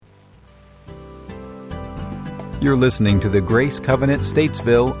You're listening to the Grace Covenant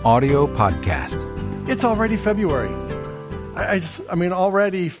Statesville audio podcast. It's already February.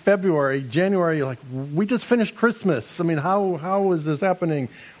 Already February, January, we just finished Christmas. How is this happening?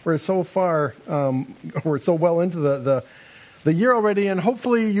 We're so far, we're so well into the year already, and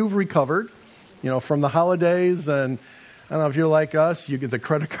hopefully you've recovered, from the holidays. And I don't know if you're like us, you get the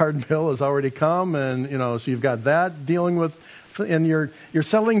credit card bill has already come, and so you've got that dealing with, and you're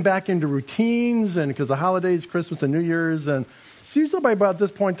settling back into routines, and because the holidays, Christmas and New Year's, and so usually by about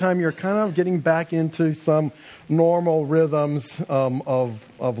this point in time, you're kind of getting back into some normal rhythms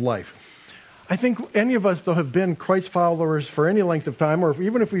of life. I think any of us, though, have been Christ followers for any length of time, or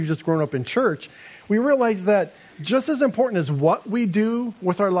even if we've just grown up in church, we realize that just as important as what we do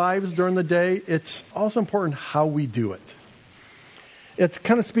with our lives during the day, it's also important how we do it. It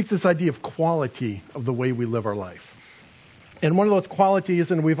kind of speaks to this idea of quality of the way we live our life. And one of those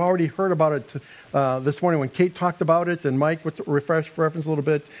qualities, and we've already heard about it this morning when Kate talked about it, and Mike with reference a little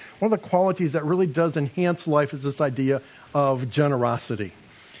bit, one of the qualities that really does enhance life is this idea of generosity.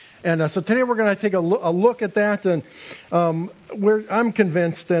 And so today we're going to take a look at that, and I'm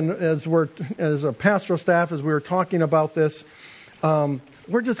convinced, and as a pastoral staff, as we were talking about this,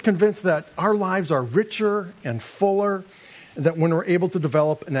 we're just convinced that our lives are richer and fuller, that when we're able to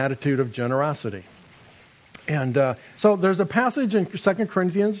develop an attitude of generosity. And so there's a passage in 2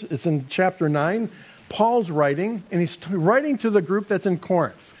 Corinthians, it's in chapter 9, Paul's writing, and he's writing to the group that's in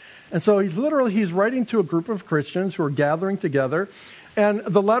Corinth. And so he's writing to a group of Christians who are gathering together, and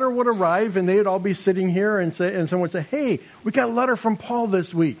the letter would arrive, and they'd all be sitting here, and someone would say, "Hey, we got a letter from Paul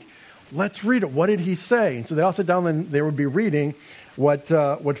this week. Let's read it. What did he say?" And so they all sit down, and they would be reading what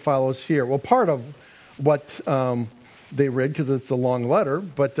follows here. Well, part of what they read, because it's a long letter,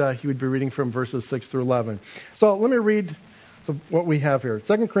 but he would be reading from verses 6 through 11. So let me read what we have here.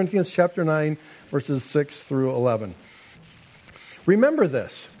 2 Corinthians chapter 9, verses 6 through 11. "Remember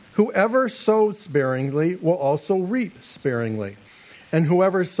this, whoever sows sparingly will also reap sparingly, and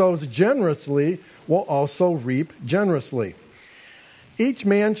whoever sows generously will also reap generously. Each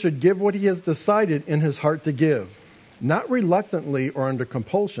man should give what he has decided in his heart to give, not reluctantly or under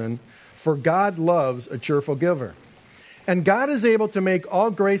compulsion, for God loves a cheerful giver. And God is able to make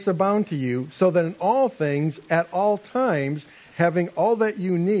all grace abound to you, so that in all things, at all times, having all that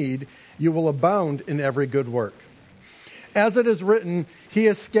you need, you will abound in every good work. As it is written, He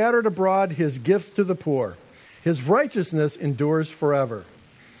has scattered abroad His gifts to the poor. His righteousness endures forever.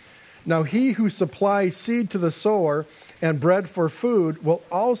 Now He who supplies seed to the sower and bread for food will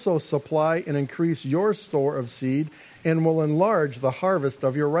also supply and increase your store of seed and will enlarge the harvest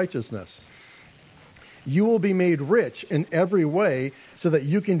of your righteousness. You will be made rich in every way so that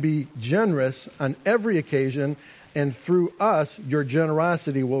you can be generous on every occasion, and through us, your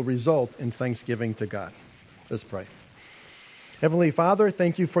generosity will result in thanksgiving to God." Let's pray. Heavenly Father,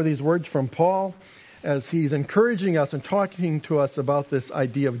 thank you for these words from Paul as he's encouraging us and talking to us about this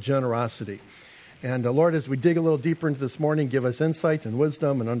idea of generosity. And Lord, as we dig a little deeper into this morning, give us insight and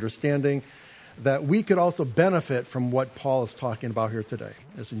wisdom and understanding that we could also benefit from what Paul is talking about here today.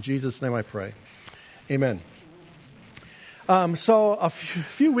 It's in Jesus' name I pray. Amen. So a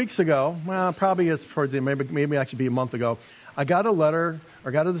few weeks ago, probably it's maybe actually be a month ago, I got a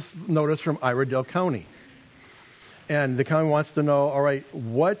notice from Iredell County. And the county wants to know, all right,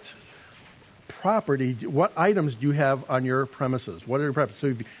 what items do you have on your premises? What are your premises?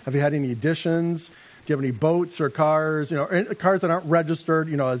 So have you had any additions? Do you have any boats or cars? Cars that aren't registered,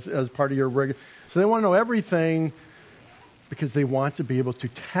 as part of your regular. So they want to know everything because they want to be able to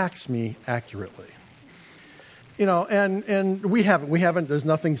tax me accurately. And we haven't, there's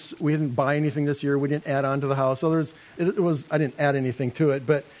nothing, we didn't buy anything this year. We didn't add on to the house. So I didn't add anything to it,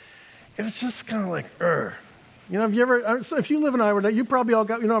 but it was just kind of like, if you live in Iowa, you probably all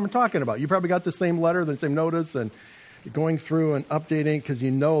got, what I'm talking about. You probably got the same letter, the same notice, and you're going through and updating because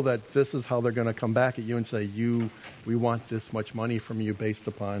you know that this is how they're going to come back at you and say, we want this much money from you based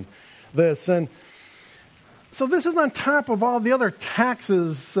upon this. And so this is on top of all the other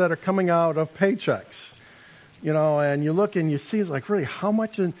taxes that are coming out of paychecks. And you look and you see, it's like, really, how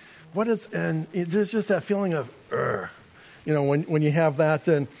much and what is, and there's just that feeling of, when you have that.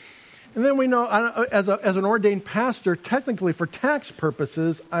 And then we know, as an ordained pastor, technically for tax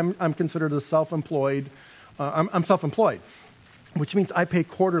purposes, I'm considered a self-employed. I'm self-employed, which means I pay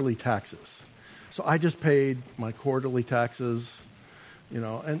quarterly taxes. So I just paid my quarterly taxes,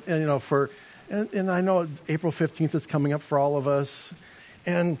 and I know April 15th is coming up for all of us,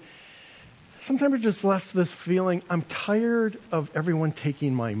 and sometimes it just left this feeling, I'm tired of everyone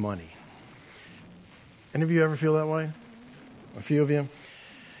taking my money. Any of you ever feel that way? A few of you?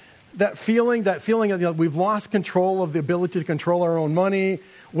 that feeling of we've lost control of the ability to control our own money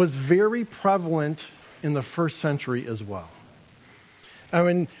was very prevalent in the first century as well. I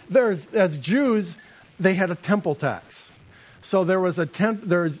mean, as Jews, they had a temple tax. So there was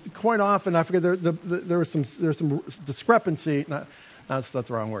there's quite often, I forget, there was some discrepancy, that's the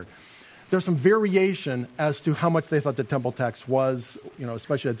wrong word. There's some variation as to how much they thought the temple tax was,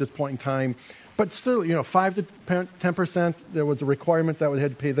 especially at this point in time. But still, 5 to 10%, there was a requirement that we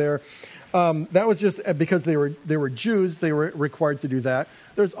had to pay there. That was just because they were Jews, they were required to do that.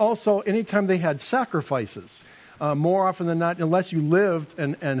 There's also, anytime they had sacrifices, more often than not, unless you lived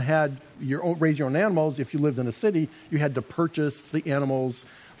and had raised your own animals, if you lived in a city, you had to purchase the animals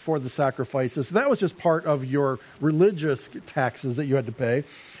for the sacrifices. So that was just part of your religious taxes that you had to pay.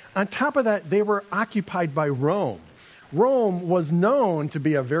 On top of that, they were occupied by Rome. Rome was known to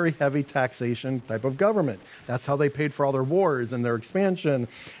be a very heavy taxation type of government. That's how they paid for all their wars and their expansion.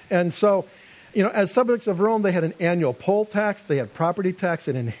 And so, as subjects of Rome, they had an annual poll tax, they had property tax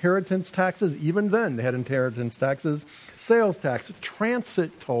and inheritance taxes. Even then, they had inheritance taxes, sales tax,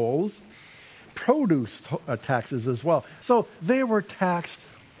 transit tolls, produce taxes as well. So they were taxed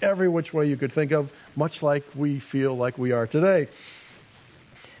every which way you could think of, much like we feel like we are today.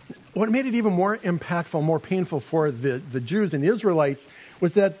 What made it even more impactful, more painful for the Jews and the Israelites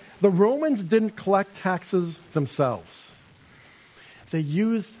was that the Romans didn't collect taxes themselves. They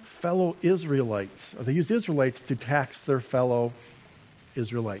used fellow Israelites, or they used Israelites to tax their fellow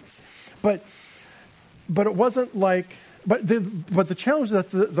Israelites. But it wasn't like, but the challenge is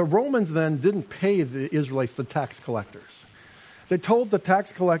that the Romans then didn't pay the Israelites, the tax collectors. They told the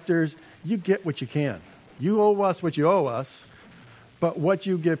tax collectors, you get what you can. You owe us what you owe us. But what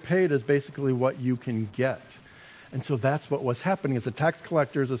you get paid is basically what you can get. And so that's what was happening is the tax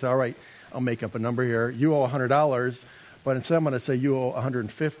collectors would say, all right, I'll make up a number here. You owe $100, but instead I'm going to say you owe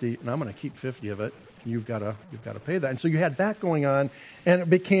 $150, and I'm going to keep $50 of it. You've got to pay that. And so you had that going on, and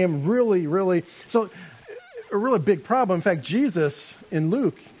it became really, really, so a really big problem. In fact, Jesus in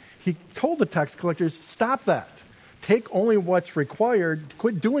Luke, he told the tax collectors, stop that. Take only what's required.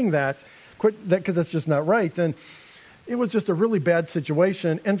 Quit doing that. Quit that because that's just not right. And it was just a really bad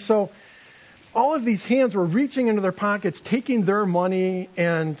situation. And so all of these hands were reaching into their pockets, taking their money,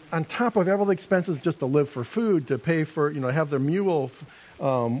 and on top of all the expenses just to live for food, to pay for, have their mule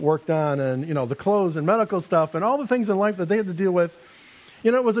worked on, and, the clothes and medical stuff and all the things in life that they had to deal with.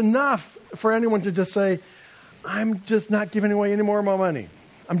 It was enough for anyone to just say, I'm just not giving away any more of my money.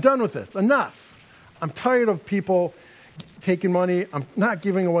 I'm done with this. Enough. I'm tired of people taking money. I'm not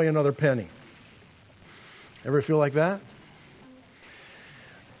giving away another penny. Ever feel like that?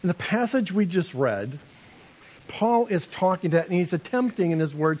 In the passage we just read, Paul is talking to that, and he's attempting, in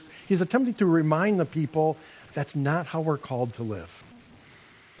his words, to remind the people that's not how we're called to live.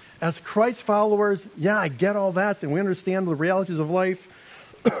 As Christ followers, yeah, I get all that, and we understand the realities of life,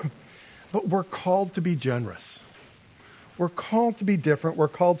 but we're called to be generous. We're called to be different. We're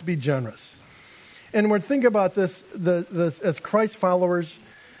called to be generous. And when we think about this as Christ followers,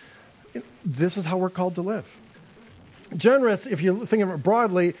 this is how we're called to live. Generous, if you think of it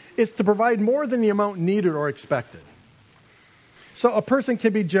broadly, is to provide more than the amount needed or expected. So a person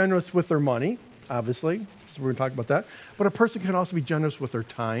can be generous with their money, obviously, so we're going to talk about that, but a person can also be generous with their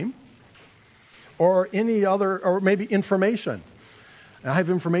time or any other, or maybe information. I have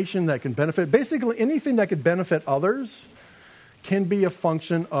information that can benefit, basically anything that could benefit others can be a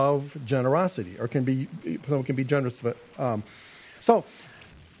function of generosity, or can be generous with it. So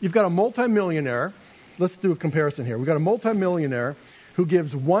you've got a multimillionaire. Let's do a comparison here. We've got a multimillionaire who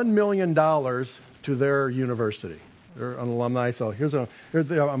gives $1 million to their university. They're an alumni, so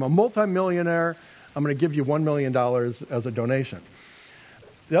I'm a multimillionaire. I'm going to give you $1 million as a donation.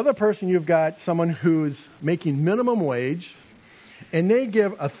 The other person, you've got someone who's making minimum wage, and they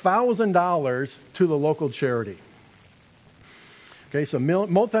give $1,000 to the local charity. Okay, so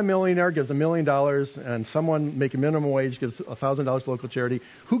multimillionaire gives $1 million, and someone making minimum wage gives $1,000 to local charity.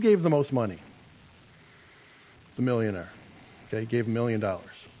 Who gave the most money? The millionaire. Okay, gave $1 million.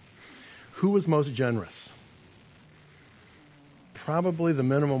 Who was most generous? Probably the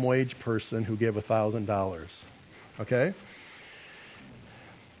minimum wage person who gave $1,000. Okay?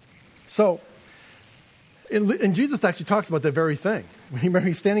 So, and Jesus actually talks about that very thing.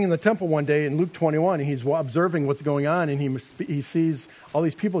 He's standing in the temple one day in Luke 21, and he's observing what's going on, and he sees all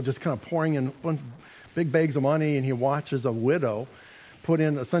these people just kind of pouring in big bags of money, and he watches a widow put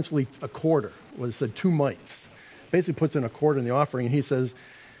in essentially a quarter, what it said 2 mites. Basically puts in a quarter in the offering, and he says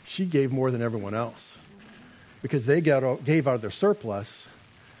she gave more than everyone else. Because they gave out of their surplus,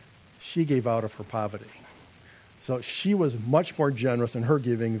 she gave out of her poverty. So she was much more generous in her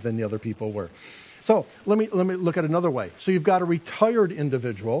giving than the other people were. So let me look at another way. So you've got a retired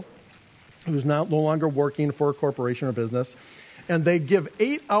individual who's now no longer working for a corporation or business, and they give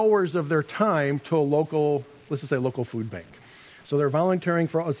 8 hours of their time to a local, let's just say local food bank. So they're volunteering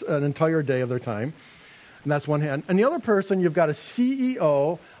for an entire day of their time, and that's one hand. And the other person, you've got a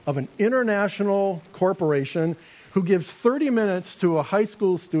CEO of an international corporation who gives 30 minutes to a high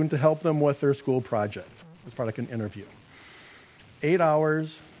school student to help them with their school project. It's part of like an interview. 8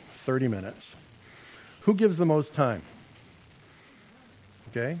 hours, 30 minutes. Who gives the most time?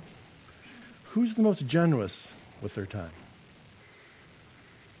 Okay? Who's the most generous with their time?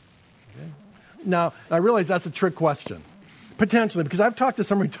 Okay. Now, I realize that's a trick question. Potentially, because I've talked to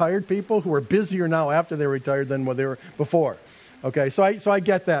some retired people who are busier now after they retired than what they were before. Okay, so I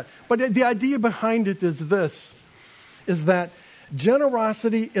get that. But the idea behind it is this, is that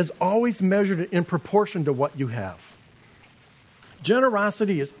generosity is always measured in proportion to what you have.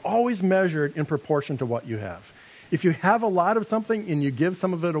 Generosity is always measured in proportion to what you have. If you have a lot of something and you give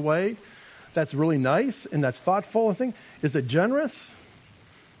some of it away, that's really nice and that's thoughtful and thing. Is it generous?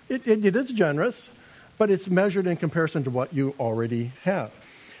 It is generous, but it's measured in comparison to what you already have.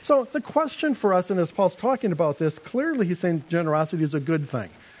 So the question for us, and as Paul's talking about this, clearly he's saying generosity is a good thing.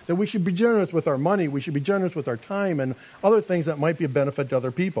 That we should be generous with our money, we should be generous with our time and other things that might be a benefit to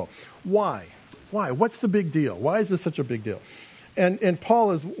other people. Why? Why? What's the big deal? Why is this such a big deal? And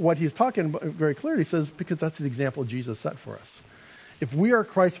Paul is what he's talking about very clearly. He says, because that's the example Jesus set for us. If we are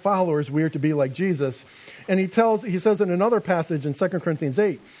Christ followers, we are to be like Jesus. And he says in another passage in 2 Corinthians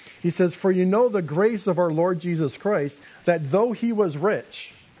 8, he says, for you know the grace of our Lord Jesus Christ, that though he was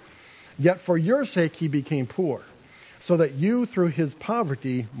rich, yet for your sake he became poor, so that you through his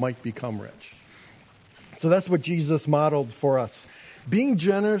poverty might become rich. So that's what Jesus modeled for us. Being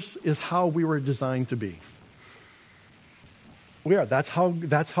generous is how we were designed to be. We are. That's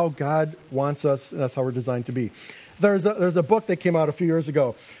how God wants us. That's how we're designed to be. There's a book that came out a few years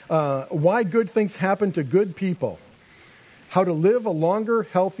ago, Why Good Things Happen to Good People, How to Live a Longer,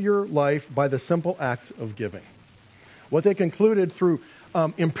 Healthier Life by the Simple Act of Giving. What they concluded through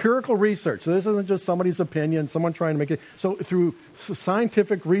empirical research, so this isn't just somebody's opinion, someone trying to make it, so through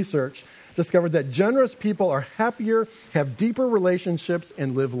scientific research, discovered that generous people are happier, have deeper relationships,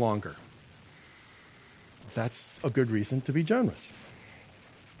 and live longer. That's a good reason to be generous.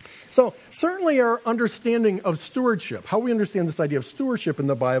 So certainly our understanding of stewardship, how we understand this idea of stewardship in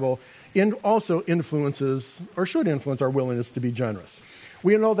the Bible, also influences, or should influence, our willingness to be generous.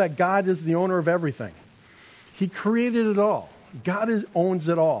 We know that God is the owner of everything. He created it all. God owns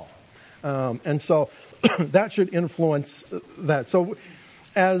it all. And so that should influence that. So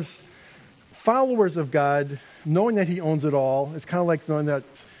as followers of God, knowing that he owns it all, it's kind of like knowing that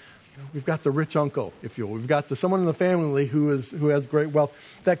we've got the rich uncle, if you will. We've got someone in the family who has great wealth.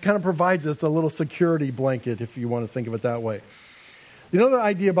 That kind of provides us a little security blanket, if you want to think of it that way. The other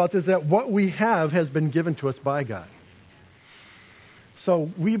idea about this is that what we have has been given to us by God.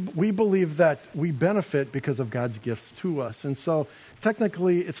 So we believe that we benefit because of God's gifts to us. And so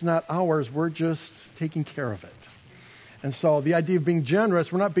technically it's not ours, we're just taking care of it. And so the idea of being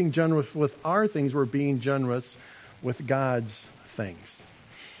generous, we're not being generous with our things, we're being generous with God's things.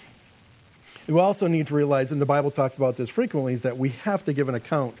 We also need to realize, and the Bible talks about this frequently, is that we have to give an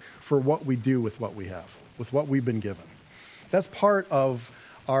account for what we do with what we have, with what we've been given. That's part of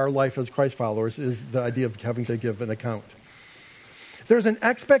our life as Christ followers, is the idea of having to give an account. There's an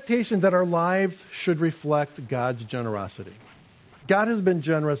expectation that our lives should reflect God's generosity. God has been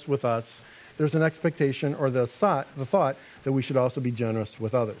generous with us. There's an expectation or the thought that we should also be generous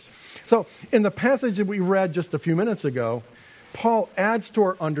with others. So in the passage that we read just a few minutes ago, Paul adds to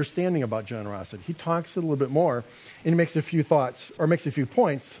our understanding about generosity. He talks a little bit more, and he makes a few thoughts, or makes a few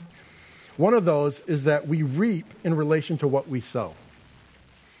points. One of those is that we reap in relation to what we sow.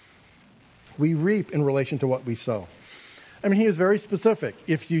 We reap in relation to what we sow. I mean, he is very specific.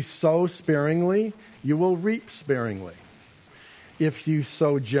 If you sow sparingly, you will reap sparingly. If you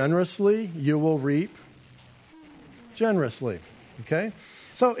sow generously, you will reap generously. Okay?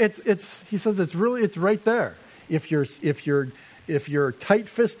 So he says it's right there. If you're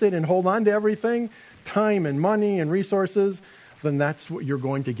tight-fisted and hold on to everything, time and money and resources, then that's what you're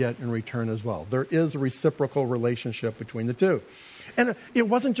going to get in return as well. There is a reciprocal relationship between the two. And it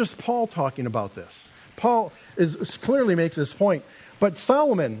wasn't just Paul talking about this. Paul clearly makes this point. But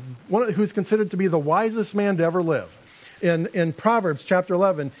Solomon, who's considered to be the wisest man to ever live, in Proverbs chapter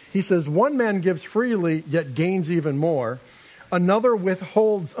 11, he says, one man gives freely, yet gains even more. Another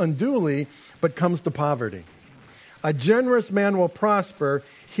withholds unduly, but comes to poverty. A generous man will prosper.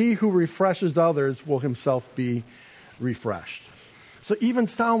 He who refreshes others will himself be refreshed. So even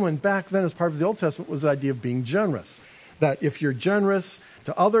Solomon back then as part of the Old Testament was the idea of being generous. That if you're generous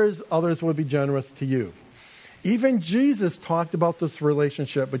to others, others will be generous to you. Even Jesus talked about this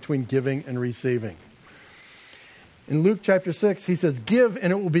relationship between giving and receiving. In Luke chapter 6, he says, "Give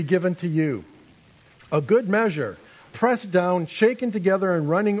and it will be given to you. A good measure, pressed down, shaken together, and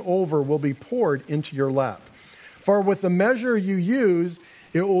running over will be poured into your lap. For with the measure you use,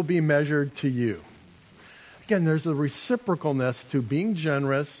 it will be measured to you." Again, there's a reciprocalness to being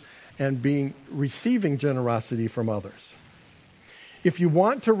generous and receiving generosity from others. If you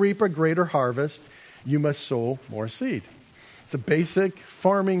want to reap a greater harvest, you must sow more seed. It's a basic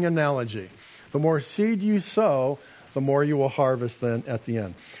farming analogy. The more seed you sow, the more you will harvest then at the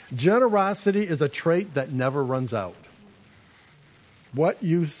end. Generosity is a trait that never runs out. What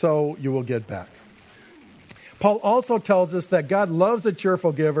you sow, you will get back. Paul also tells us that God loves a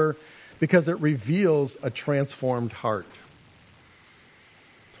cheerful giver because it reveals a transformed heart.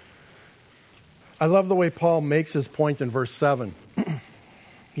 I love the way Paul makes his point in verse 7.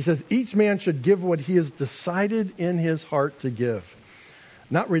 He says, "Each man should give what he has decided in his heart to give,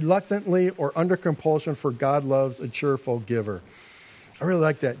 not reluctantly or under compulsion, for God loves a cheerful giver." I really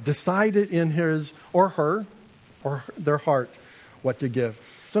like that. Decided in his or her or their heart what to give.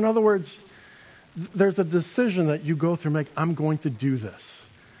 So in other words, there's a decision that you go through, I'm going to do this.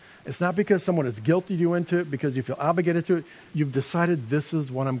 It's not because someone has guilted you into it, because you feel obligated to it. You've decided this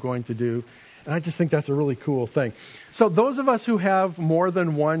is what I'm going to do. And I just think that's a really cool thing. So those of us who have more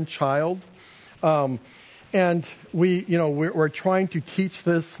than one child, and we're trying to teach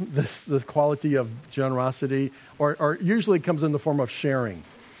this quality of generosity, or usually it comes in the form of sharing.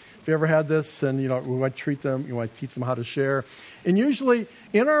 If you ever had this, and we want to treat them, you want to teach them how to share. And usually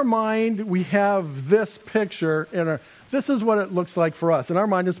in our mind, we have this picture, this is what it looks like for us. In our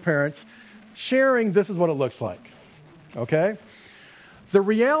mind as parents, sharing, this is what it looks like. Okay? The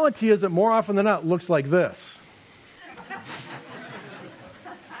reality is that more often than not, it looks like this.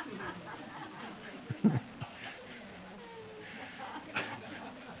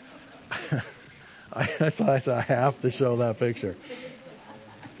 I have to show that picture.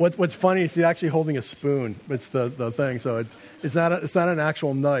 What's funny is he's actually holding a spoon. It's the thing, so it's not an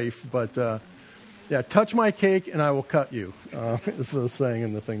actual knife, but touch my cake and I will cut you. Is the saying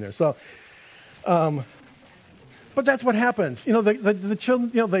in the thing there. So, but that's what happens. The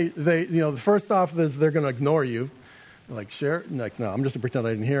children. The first off is they're going to ignore you. They're like, share? Like, no, I'm just going to pretend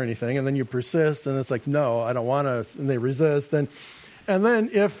I didn't hear anything. And then you persist, and it's like, no, I don't want to. And they resist, and then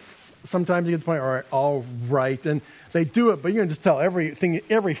if sometimes you get to the point, all right, and they do it, but you can just tell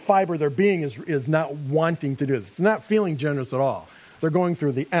every fiber of their being is not wanting to do this. It's not feeling generous at all. They're going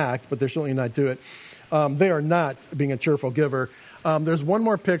through the act, but they're certainly not doing it. They are not being a cheerful giver. There's one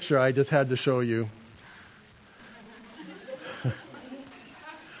more picture I just had to show you.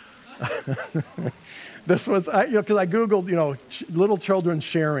 This was, because I Googled, little children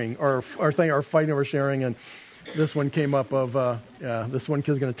sharing or fighting over sharing, and this one came up of, this one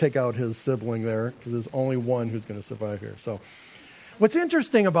kid's going to take out his sibling there because there's only one who's going to survive here. So what's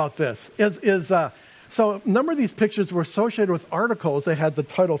interesting about this is so a number of these pictures were associated with articles. They had the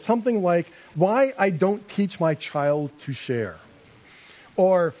title something like, "Why I Don't Teach My Child to Share."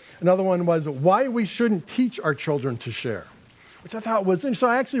 Or another one was, "Why We Shouldn't Teach Our Children to Share," which I thought was interesting. So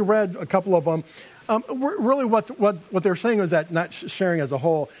I actually read a couple of them. Really what they're saying was that not sharing as a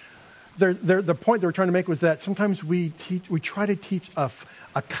whole, the point they were trying to make was that sometimes we try to teach a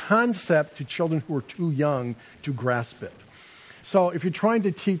concept to children who are too young to grasp it. So if you're trying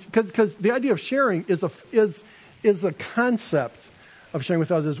to teach, because the idea of sharing is a concept of sharing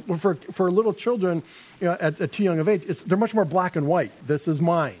with others. For little children, at too young of age, they're much more black and white. This is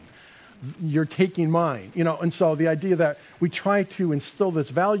mine. You're taking mine, and so the idea that we try to instill this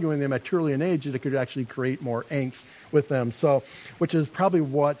value in them at too early an age, that it could actually create more angst with them. So, which is probably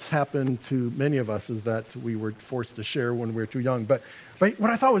what's happened to many of us, is that we were forced to share when we were too young. But what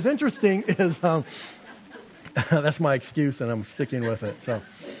I thought was interesting is, that's my excuse, and I'm sticking with it. So,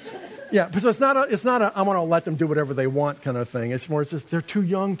 yeah, so it's not a I want to let them do whatever they want kind of thing. It's just they're too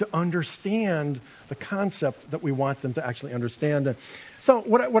young to understand the concept that we want them to actually understand. And so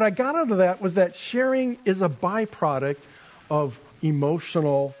what I got out of that was that sharing is a byproduct of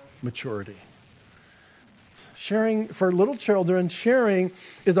emotional maturity. Sharing, for little children, sharing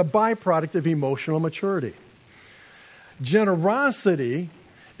is a byproduct of emotional maturity. Generosity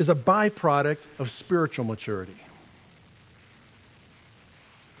is a byproduct of spiritual maturity.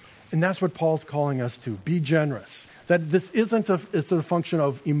 And that's what Paul's calling us to. Be generous. That this isn't it's a function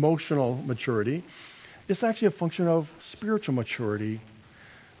of emotional maturity. It's actually a function of spiritual maturity.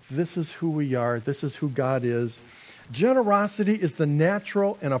 This is who we are. This is who God is. Generosity is the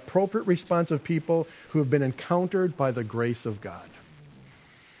natural and appropriate response of people who have been encountered by the grace of God.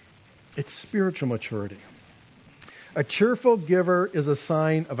 It's spiritual maturity. A cheerful giver is a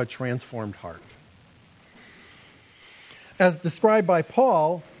sign of a transformed heart. As described by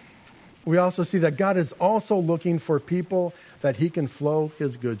Paul, we also see that God is also looking for people that he can flow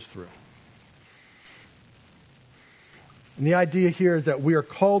his goods through. And the idea here is that we are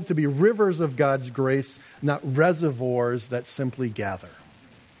called to be rivers of God's grace, not reservoirs that simply gather.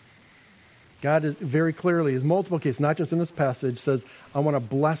 God is very clearly, in multiple cases, not just in this passage, says, I want to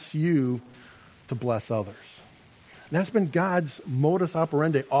bless you to bless others. And that's been God's modus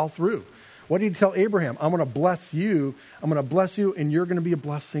operandi all through. What did he tell Abraham? I'm going to bless you, and you're going to be a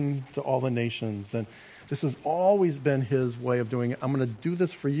blessing to all the nations. And this has always been his way of doing it. I'm going to do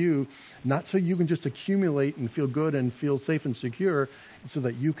this for you, not so you can just accumulate and feel good and feel safe and secure, so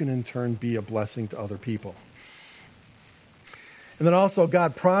that you can in turn be a blessing to other people. And then also,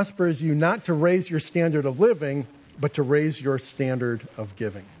 God prospers you not to raise your standard of living, but to raise your standard of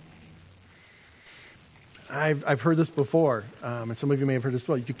giving. I've heard this before, and some of you may have heard this as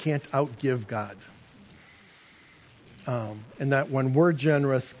well. You can't outgive God. And that when we're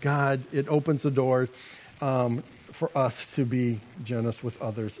generous, God, it opens the door for us to be generous with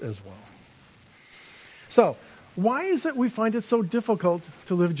others as well. So, why is it we find it so difficult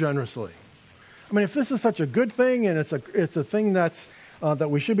to live generously? I mean, if this is such a good thing, and it's a thing that's that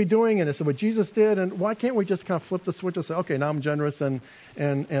we should be doing, and it's what Jesus did, and why can't we just kind of flip the switch and say, okay, now I'm generous,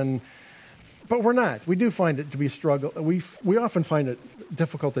 but we're not. We do find it to be a struggle. We often find it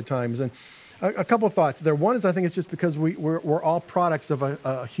difficult at times. And a couple of thoughts there. One is I think it's just because we're all products of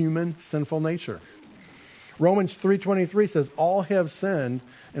a human sinful nature. Romans 3:23 says, all have sinned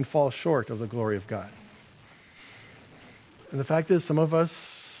and fall short of the glory of God. And the fact is, some of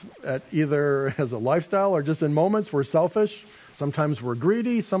us, either as a lifestyle or just in moments, we're selfish. Sometimes we're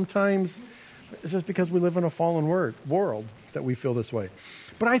greedy. Sometimes it's just because we live in a fallen world that we feel this way.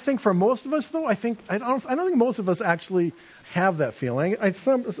 But I think for most of us, though, I don't think most of us actually have that feeling.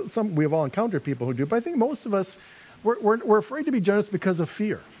 Some we've all encountered people who do, but I think most of us we're afraid to be generous because of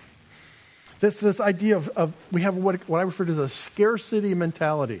fear. This idea of we have what I refer to as a scarcity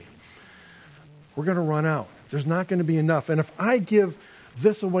mentality. We're going to run out. There's not going to be enough, and if I give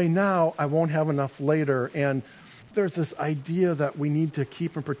this away now, I won't have enough later. And there's this idea that we need to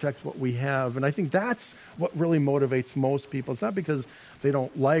keep and protect what we have. And I think that's what really motivates most people. It's not because they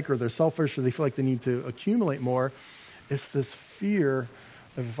don't like or they're selfish or they feel like they need to accumulate more. It's this fear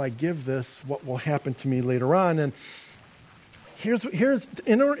of if I give this, what will happen to me later on. And here's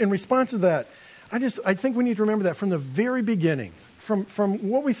in response to that, I think we need to remember that from the very beginning, from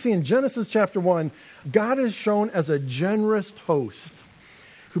what we see in Genesis chapter 1, God is shown as a generous host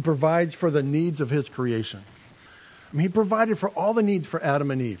who provides for the needs of his creation. I mean, he provided for all the needs for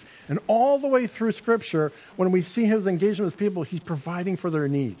Adam and Eve. And all the way through Scripture, when we see his engagement with people, he's providing for their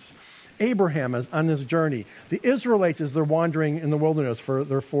needs. Abraham is on his journey. The Israelites as they're wandering in the wilderness for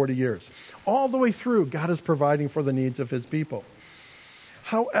their 40 years. All the way through, God is providing for the needs of his people.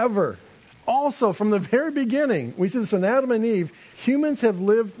 However, also from the very beginning, we see this in Adam and Eve, humans have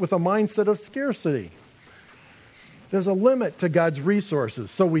lived with a mindset of scarcity. There's a limit to God's resources,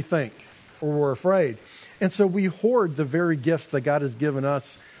 so we think, or we're afraid. And so we hoard the very gifts that God has given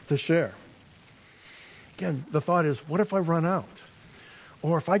us to share. Again, the thought is, what if I run out?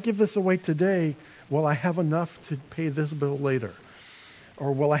 Or if I give this away today, will I have enough to pay this bill later?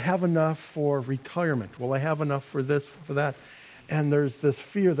 Or will I have enough for retirement? Will I have enough for this, for that? And there's this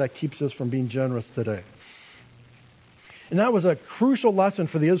fear that keeps us from being generous today. And that was a crucial lesson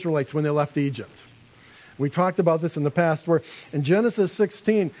for the Israelites when they left Egypt. We talked about this in the past, where in Genesis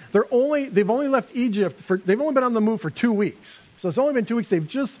 16, they've only left Egypt they've only been on the move for 2 weeks. So it's only been 2 weeks. They've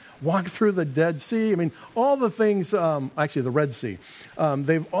just walked through the Dead Sea. I mean, all the things, actually the Red Sea. All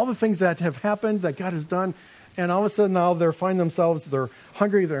the things that have happened that God has done, and all of a sudden now they're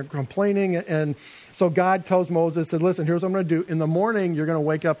hungry, they're complaining, and so God tells Moses, said, listen, here's what I'm going to do. In the morning, you're going to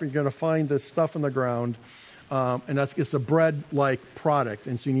wake up and you're going to find this stuff in the ground, and it's a bread-like product,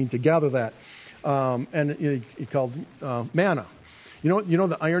 and so you need to gather that. And it's called manna. You know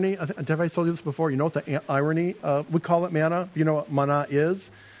the irony? Have I told you this before? You know what the irony? We call it manna. You know what manna is?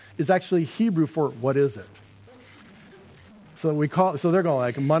 It's actually Hebrew for what is it? So they're going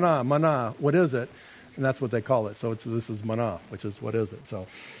like manna. What is it? And that's what they call it. So this is manna, which is what is it? So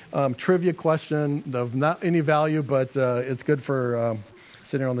trivia question of not any value, but it's good for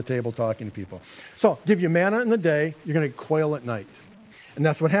sitting on the table talking to people. So give you manna in the day. You're going to quail at night. And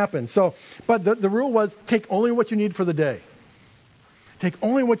that's what happened. So, but the rule was take only what you need for the day. Take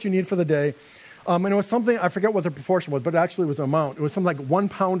only what you need for the day. And it was something, I forget what the proportion was, but actually it was an amount. It was something like 1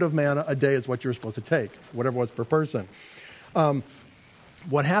 pound of manna a day is what you were supposed to take, whatever it was per person.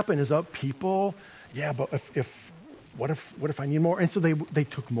 What happened is people, but what if I need more? And so they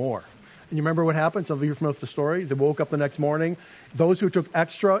took more. And you remember what happened? Some of you are familiar with the story. They woke up the next morning. Those who took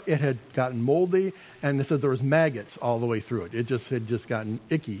extra, it had gotten moldy, and it says there was maggots all the way through it. It had just gotten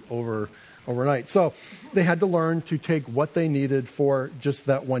icky overnight. So they had to learn to take what they needed for just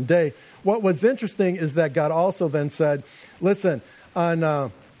that one day. What was interesting is that God also then said, listen,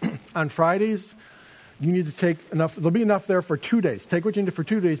 on Fridays, you need to take enough. There'll be enough there for 2 days. Take what you need for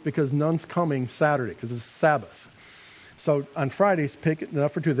 2 days because none's coming Saturday because it's Sabbath. So on Fridays, pick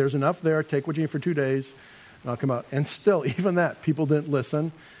enough for 2. There's enough there. Take what you need for 2 days, and I'll come out. And still, even that, people didn't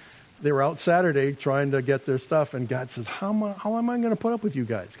listen. They were out Saturday trying to get their stuff, and God says, how am I going to put up with you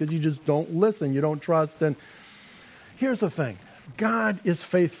guys? Because you just don't listen. You don't trust. And here's the thing. God is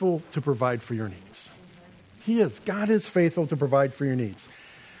faithful to provide for your needs. He is. God is faithful to provide for your needs.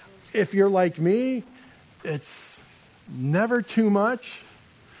 If you're like me, it's never too much.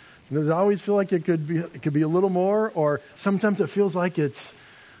 There's always feel like it could be a little more, or sometimes it feels like it's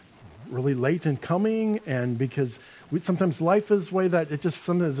really late in coming, and because sometimes life is the way that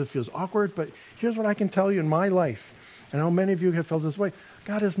sometimes it feels awkward. But here's what I can tell you in my life, and how many of you have felt this way.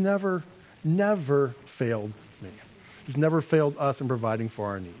 God has never failed me. He's never failed us in providing for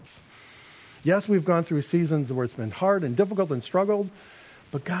our needs. Yes, we've gone through seasons where it's been hard and difficult and struggled,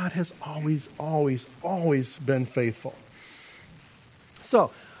 but God has always, always, always been faithful.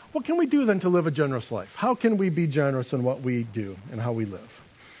 So, what can we do then to live a generous life? How can we be generous in what we do and how we live?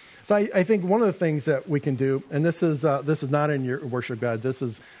 So I think one of the things that we can do, and this is not in your worship guide. This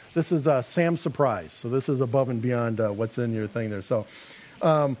is Sam's surprise. So this is above and beyond what's in your thing there. So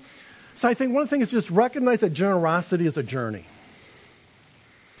I think one thing is just recognize that generosity is a journey.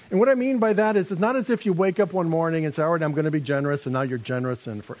 And what I mean by that is it's not as if you wake up one morning and say, all right, I'm going to be generous, and now you're generous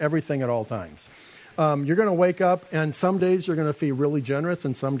and for everything at all times. You're going to wake up, and some days you're going to feel really generous,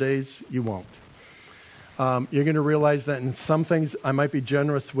 and some days you won't. You're going to realize that in some things I might be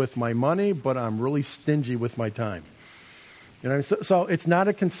generous with my money, but I'm really stingy with my time. You know, so it's not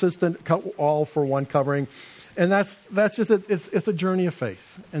a consistent all for one covering, and that's just it's a journey of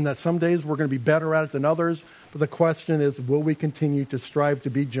faith, and that some days we're going to be better at it than others. But the question is, will we continue to strive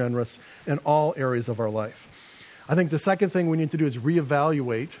to be generous in all areas of our life? I think the second thing we need to do is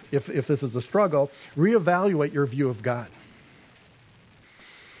reevaluate, if this is a struggle, reevaluate your view of God.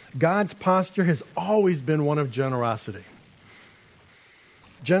 God's posture has always been one of generosity.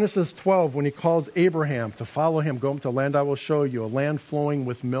 Genesis 12, when he calls Abraham to follow him, go to a land I will show you, a land flowing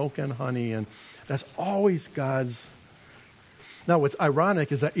with milk and honey, and that's always God's. Now, what's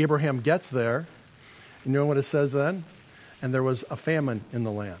ironic is that Abraham gets there, you know what it says then? And there was a famine in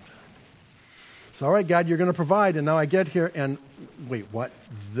the land. So, all right, God, you're going to provide, and now I get here, and wait, what?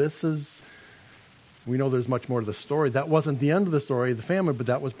 We know there's much more to the story. That wasn't the end of the story, the famine, but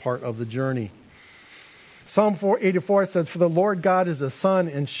that was part of the journey. Psalm 84 says, for the Lord God is a sun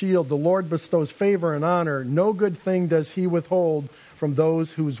and shield. The Lord bestows favor and honor. No good thing does he withhold from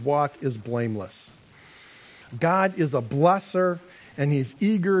those whose walk is blameless. God is a blesser, and he's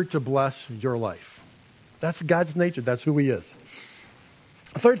eager to bless your life. That's God's nature. That's who he is.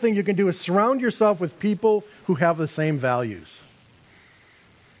 A third thing you can do is surround yourself with people who have the same values.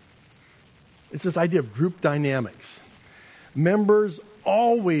 It's this idea of group dynamics. Members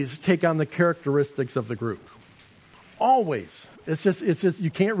always take on the characteristics of the group. Always. It's just you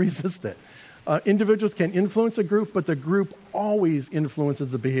can't resist it. Individuals can influence a group, but the group always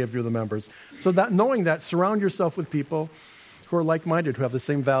influences the behavior of the members. So knowing that, surround yourself with people who are like-minded, who have the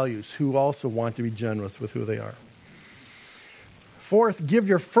same values, who also want to be generous with who they are. Fourth, give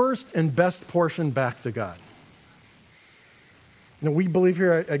your first and best portion back to God. We believe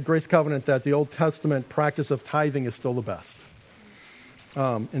here at Grace Covenant that the Old Testament practice of tithing is still the best.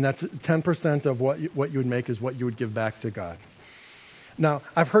 And that's 10% of what you would make is what you would give back to God. Now,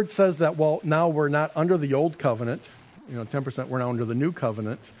 I've heard says that, well, now we're not under the Old Covenant. 10%, we're now under the New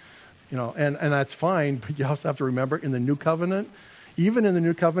Covenant. And that's fine, but you also have to remember in the New Covenant, even in the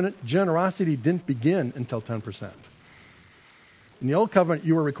New Covenant, generosity didn't begin until 10%. In the Old Covenant,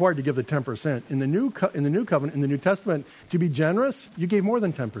 you were required to give the 10%. In the New Covenant, in the New Testament, to be generous, you gave more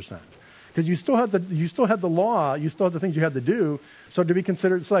than 10%. Because you still had the law, you still had the things you had to do. So to be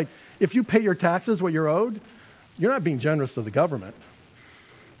considered, it's like, if you pay your taxes what you're owed, you're not being generous to the government.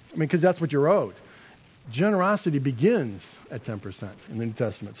 Because that's what you're owed. Generosity begins at 10% in the New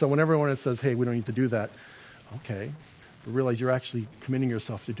Testament. So when everyone says, hey, we don't need to do that, okay, but realize you're actually committing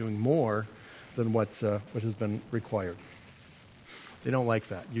yourself to doing more than what has been required. They don't like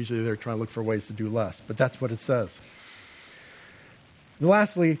that. Usually they're trying to look for ways to do less, but that's what it says. And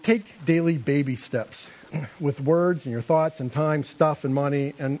lastly, take daily baby steps with words and your thoughts and time, stuff and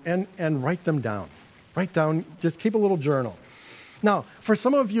money, and write them down. Write down, just keep a little journal. Now, for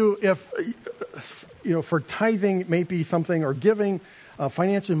some of you, if, for tithing may be something, or giving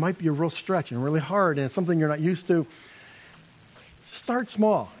financially might be a real stretch and really hard, and it's something you're not used to, start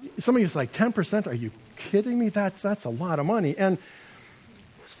small. Some of you is like, 10%? Are you kidding me? That's a lot of money. And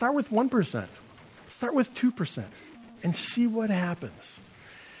start with 1%. Start with 2%. And see what happens.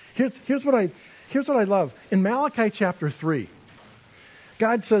 Here's what I love. In Malachi chapter 3,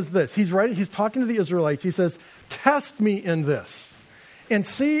 God says this. He's talking to the Israelites. He says, test me in this, and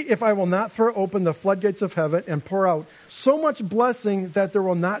see if I will not throw open the floodgates of heaven and pour out so much blessing that there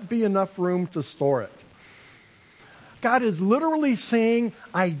will not be enough room to store it. God is literally saying,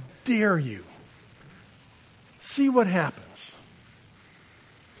 I dare you. See what happens.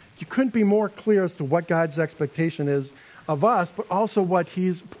 You couldn't be more clear as to what God's expectation is of us, but also what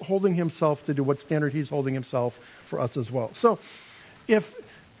he's holding himself to do, what standard he's holding himself for us as well. So if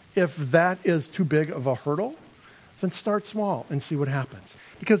that is too big of a hurdle, then start small and see what happens.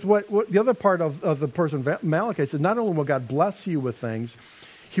 Because what the other part of the person Malachi says, not only will God bless you with things,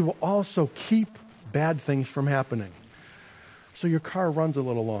 he will also keep bad things from happening. So your car runs a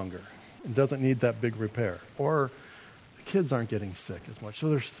little longer and doesn't need that big repair. Or kids aren't getting sick as much. So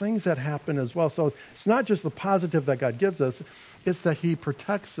there's things that happen as well. So it's not just the positive that God gives us, it's that he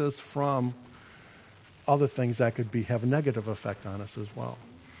protects us from other things that could have a negative effect on us as well.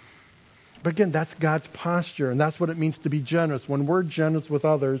 But again, that's God's posture, and that's what it means to be generous. When we're generous with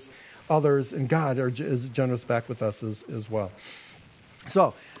others and God is generous back with us as well.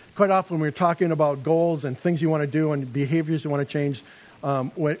 So quite often when we're talking about goals and things you want to do and behaviors you want to change,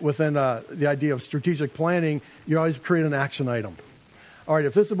 within the idea of strategic planning, you always create an action item. All right,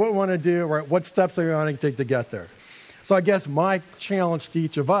 if this is what we want to do, right, what steps are we going to take to get there? So I guess my challenge to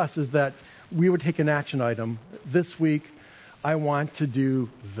each of us is that we would take an action item. This week, I want to do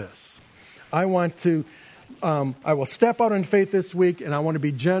this. I will step out in faith this week, and I want to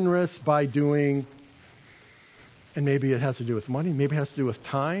be generous by doing, and maybe it has to do with money, maybe it has to do with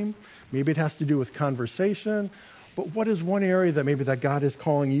time, maybe it has to do with conversation. But what is one area that God is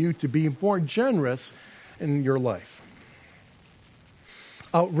calling you to be more generous in your life?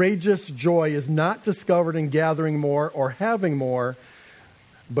 Outrageous joy is not discovered in gathering more or having more,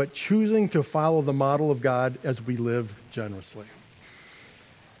 but choosing to follow the model of God as we live generously.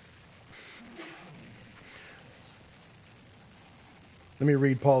 Let me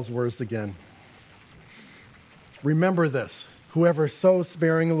read Paul's words again. Remember this: whoever sows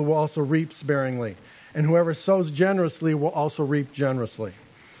sparingly will also reap sparingly. And whoever sows generously will also reap generously.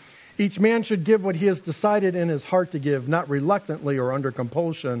 Each man should give what he has decided in his heart to give, not reluctantly or under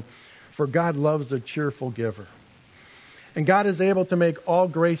compulsion, for God loves a cheerful giver. And God is able to make all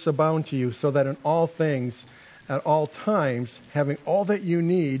grace abound to you, so that in all things, at all times, having all that you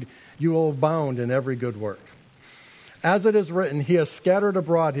need, you will abound in every good work. As it is written, he has scattered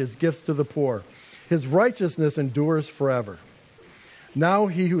abroad his gifts to the poor. His righteousness endures forever. Now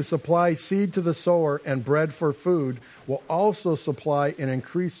he who supplies seed to the sower and bread for food will also supply and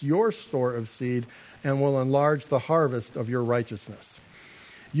increase your store of seed and will enlarge the harvest of your righteousness.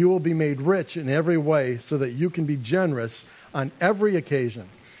 You will be made rich in every way so that you can be generous on every occasion.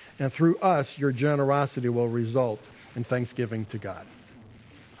 And through us, your generosity will result in thanksgiving to God.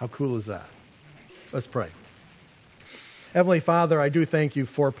 How cool is that? Let's pray. Heavenly Father, I do thank you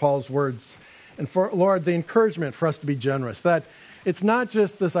for Paul's words and for, Lord, the encouragement for us to be generous. That it's not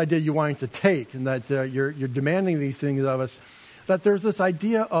just this idea you wanting to take and that you're demanding these things of us, that there's this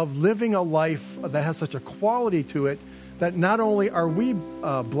idea of living a life that has such a quality to it that not only are we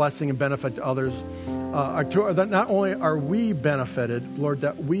blessing and benefit to others, that not only are we benefited, Lord,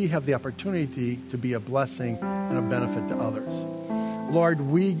 that we have the opportunity to be a blessing and a benefit to others. Lord,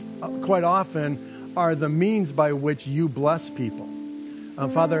 we quite often are the means by which you bless people.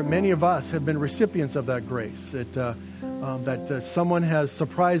 Father, many of us have been recipients of that grace. That someone has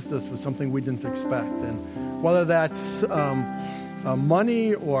surprised us with something we didn't expect. And whether that's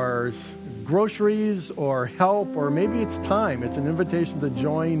money or groceries or help, or maybe it's time. It's an invitation to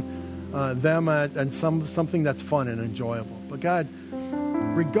join them at something that's fun and enjoyable. But God,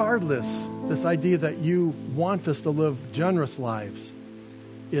 regardless, this idea that you want us to live generous lives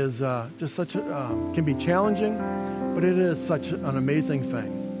is just can be challenging, but it is such an amazing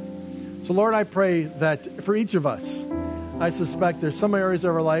thing. So Lord, I pray that for each of us, I suspect there's some areas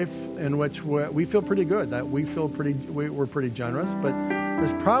of our life in which we feel pretty good, that we're pretty generous, but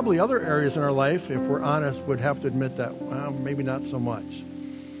there's probably other areas in our life, if we're honest, would have to admit that, well, maybe not so much.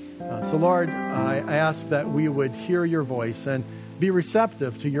 So Lord, I ask that we would hear your voice and be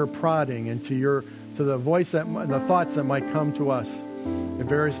receptive to your prodding and to the voice the thoughts that might come to us at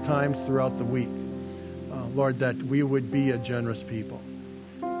various times throughout the week. Lord, that we would be a generous people,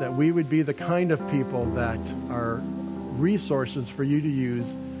 that we would be the kind of people that are resources for you to use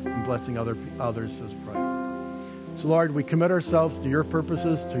in blessing others as well. So Lord, we commit ourselves to your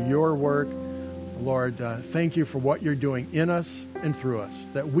purposes, to your work. Lord, thank you for what you're doing in us and through us,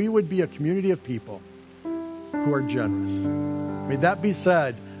 that we would be a community of people who are generous. May that be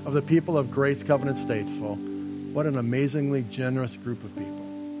said of the people of Grace Covenant Statesville. What an amazingly generous group of people.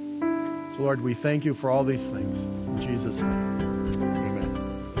 So Lord, we thank you for all these things. In Jesus' name,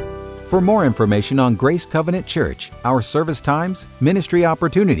 amen. For more information on Grace Covenant Church, our service times, ministry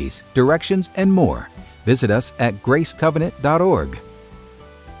opportunities, directions, and more, visit us at gracecovenant.org.